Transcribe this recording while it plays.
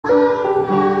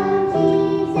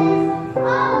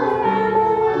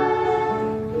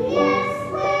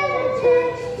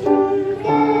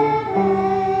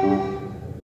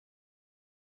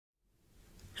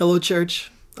Hello,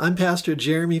 church. I'm Pastor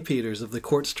Jeremy Peters of the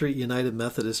Court Street United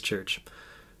Methodist Church.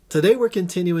 Today we're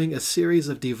continuing a series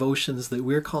of devotions that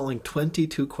we're calling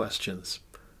 22 Questions.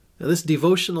 Now, this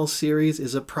devotional series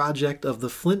is a project of the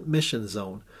Flint Mission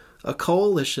Zone, a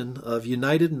coalition of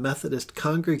United Methodist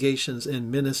congregations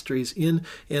and ministries in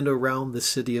and around the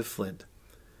city of Flint.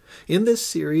 In this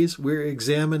series, we're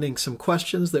examining some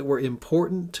questions that were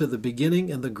important to the beginning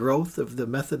and the growth of the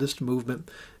Methodist movement,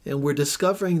 and we're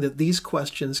discovering that these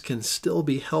questions can still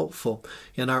be helpful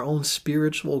in our own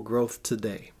spiritual growth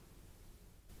today.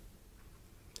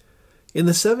 In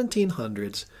the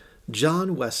 1700s,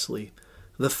 John Wesley,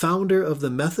 the founder of the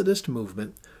Methodist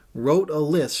movement, wrote a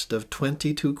list of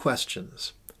 22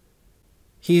 questions.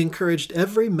 He encouraged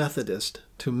every Methodist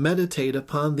to meditate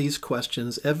upon these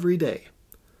questions every day.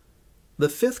 The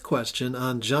fifth question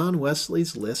on John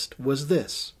Wesley's list was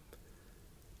this: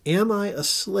 Am I a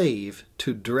slave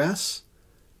to dress,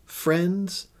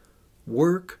 friends,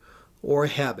 work, or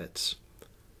habits?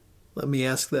 Let me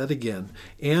ask that again.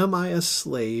 Am I a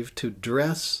slave to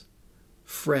dress,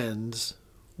 friends,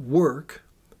 work,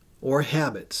 or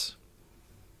habits?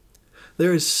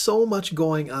 There is so much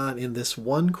going on in this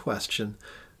one question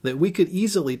that we could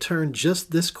easily turn just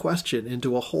this question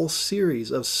into a whole series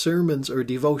of sermons or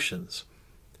devotions.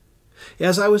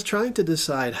 As I was trying to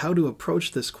decide how to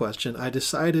approach this question, I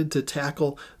decided to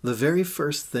tackle the very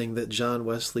first thing that John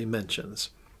Wesley mentions.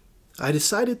 I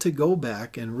decided to go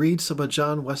back and read some of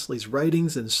John Wesley's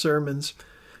writings and sermons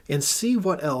and see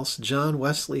what else John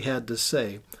Wesley had to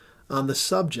say on the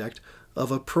subject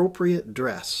of appropriate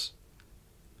dress.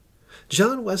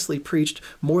 John Wesley preached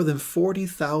more than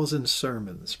 40,000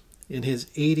 sermons in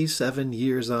his 87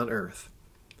 years on earth.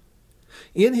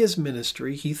 In his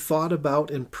ministry, he thought about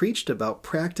and preached about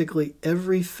practically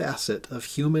every facet of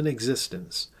human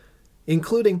existence,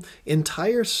 including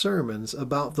entire sermons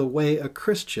about the way a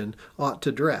Christian ought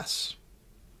to dress.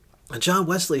 John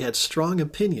Wesley had strong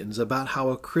opinions about how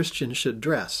a Christian should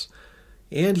dress,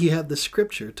 and he had the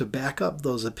scripture to back up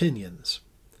those opinions.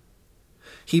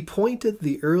 He pointed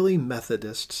the early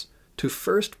Methodists to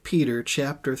 1 Peter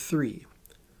chapter 3,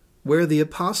 where the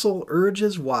apostle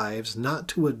urges wives not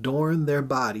to adorn their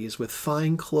bodies with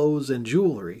fine clothes and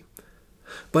jewelry,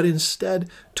 but instead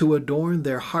to adorn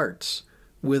their hearts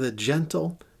with a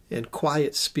gentle and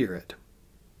quiet spirit.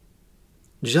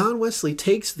 John Wesley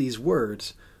takes these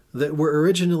words that were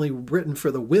originally written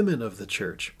for the women of the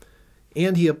church,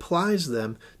 and he applies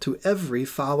them to every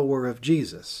follower of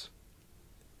Jesus.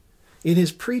 In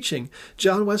his preaching,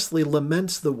 John Wesley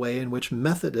laments the way in which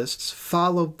Methodists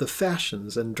followed the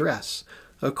fashions and dress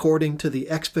according to the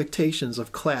expectations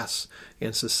of class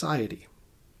and society.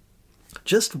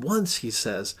 Just once, he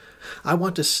says, I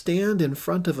want to stand in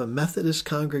front of a Methodist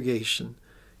congregation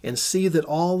and see that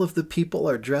all of the people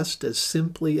are dressed as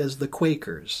simply as the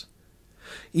Quakers.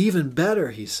 Even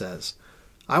better, he says,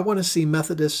 I want to see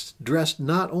Methodists dressed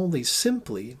not only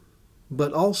simply,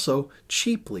 but also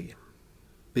cheaply.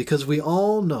 Because we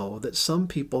all know that some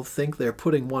people think they're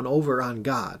putting one over on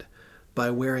God by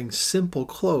wearing simple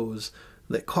clothes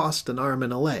that cost an arm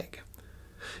and a leg.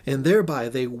 And thereby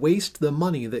they waste the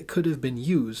money that could have been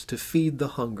used to feed the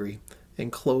hungry and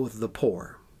clothe the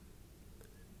poor.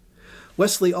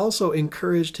 Wesley also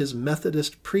encouraged his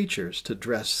Methodist preachers to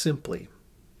dress simply.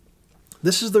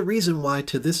 This is the reason why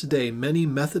to this day many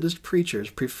Methodist preachers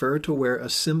prefer to wear a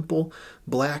simple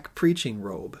black preaching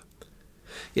robe.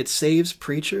 It saves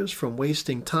preachers from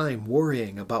wasting time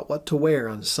worrying about what to wear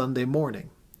on Sunday morning.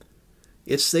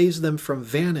 It saves them from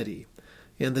vanity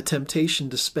and the temptation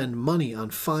to spend money on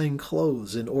fine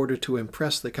clothes in order to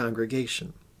impress the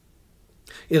congregation.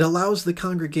 It allows the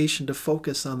congregation to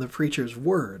focus on the preacher's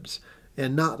words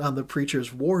and not on the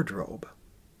preacher's wardrobe.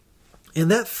 And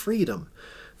that freedom,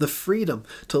 the freedom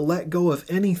to let go of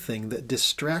anything that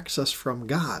distracts us from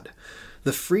God,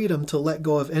 the freedom to let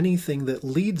go of anything that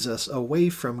leads us away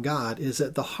from God, is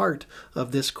at the heart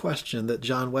of this question that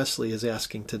John Wesley is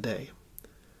asking today.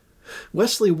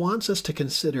 Wesley wants us to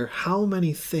consider how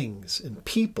many things and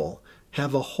people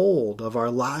have a hold of our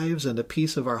lives and a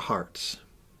piece of our hearts.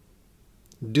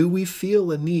 Do we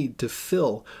feel a need to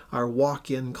fill our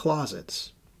walk-in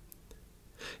closets?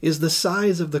 Is the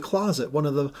size of the closet one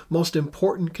of the most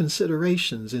important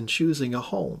considerations in choosing a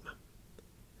home?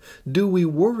 Do we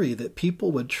worry that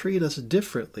people would treat us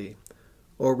differently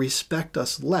or respect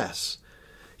us less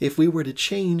if we were to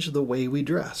change the way we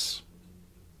dress?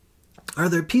 Are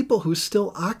there people who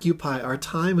still occupy our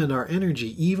time and our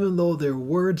energy even though their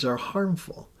words are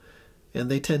harmful and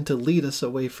they tend to lead us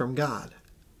away from God?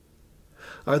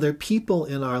 Are there people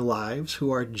in our lives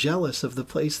who are jealous of the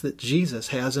place that Jesus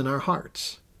has in our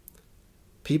hearts?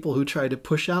 people who try to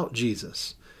push out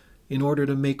Jesus in order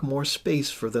to make more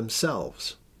space for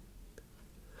themselves?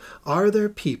 Are there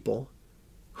people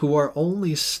who are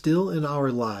only still in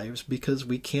our lives because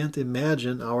we can't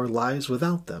imagine our lives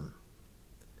without them?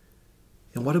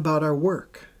 And what about our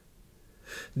work?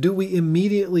 Do we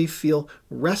immediately feel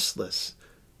restless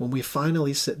when we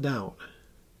finally sit down?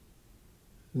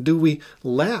 Do we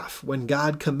laugh when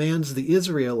God commands the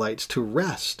Israelites to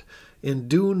rest and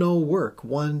do no work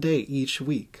one day each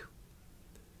week?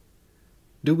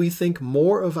 Do we think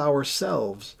more of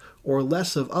ourselves or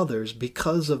less of others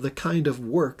because of the kind of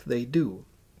work they do?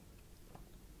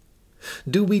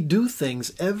 Do we do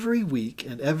things every week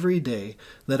and every day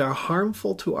that are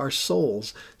harmful to our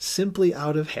souls simply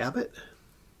out of habit?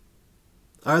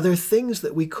 Are there things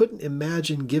that we couldn't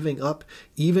imagine giving up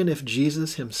even if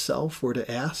Jesus himself were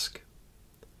to ask?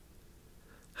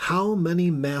 How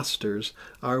many masters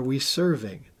are we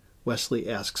serving? Wesley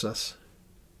asks us.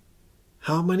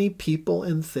 How many people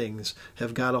and things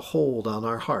have got a hold on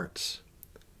our hearts?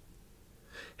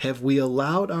 Have we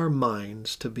allowed our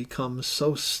minds to become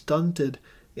so stunted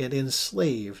and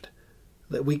enslaved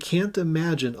that we can't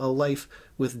imagine a life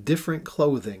with different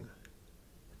clothing,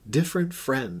 different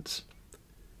friends,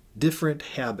 different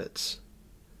habits,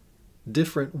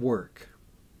 different work?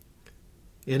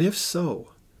 And if so,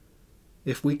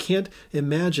 if we can't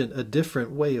imagine a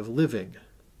different way of living,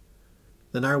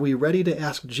 then are we ready to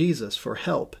ask Jesus for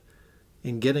help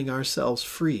in getting ourselves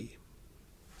free?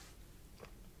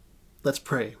 Let's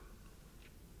pray.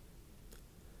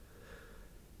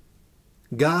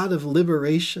 God of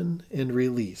liberation and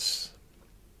release,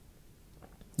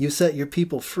 you set your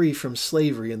people free from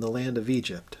slavery in the land of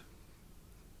Egypt.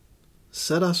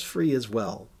 Set us free as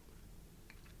well.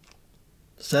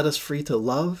 Set us free to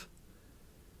love.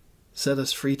 Set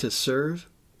us free to serve.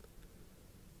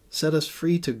 Set us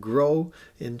free to grow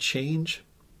and change.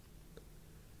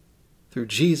 Through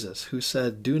Jesus, who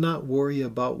said, "Do not worry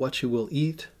about what you will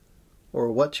eat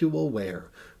or what you will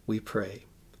wear," we pray.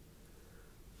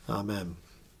 Amen.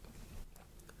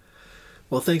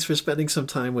 Well, thanks for spending some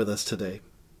time with us today.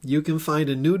 You can find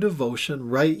a new devotion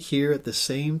right here at the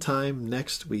same time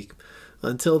next week.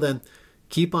 Until then,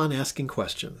 keep on asking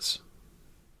questions.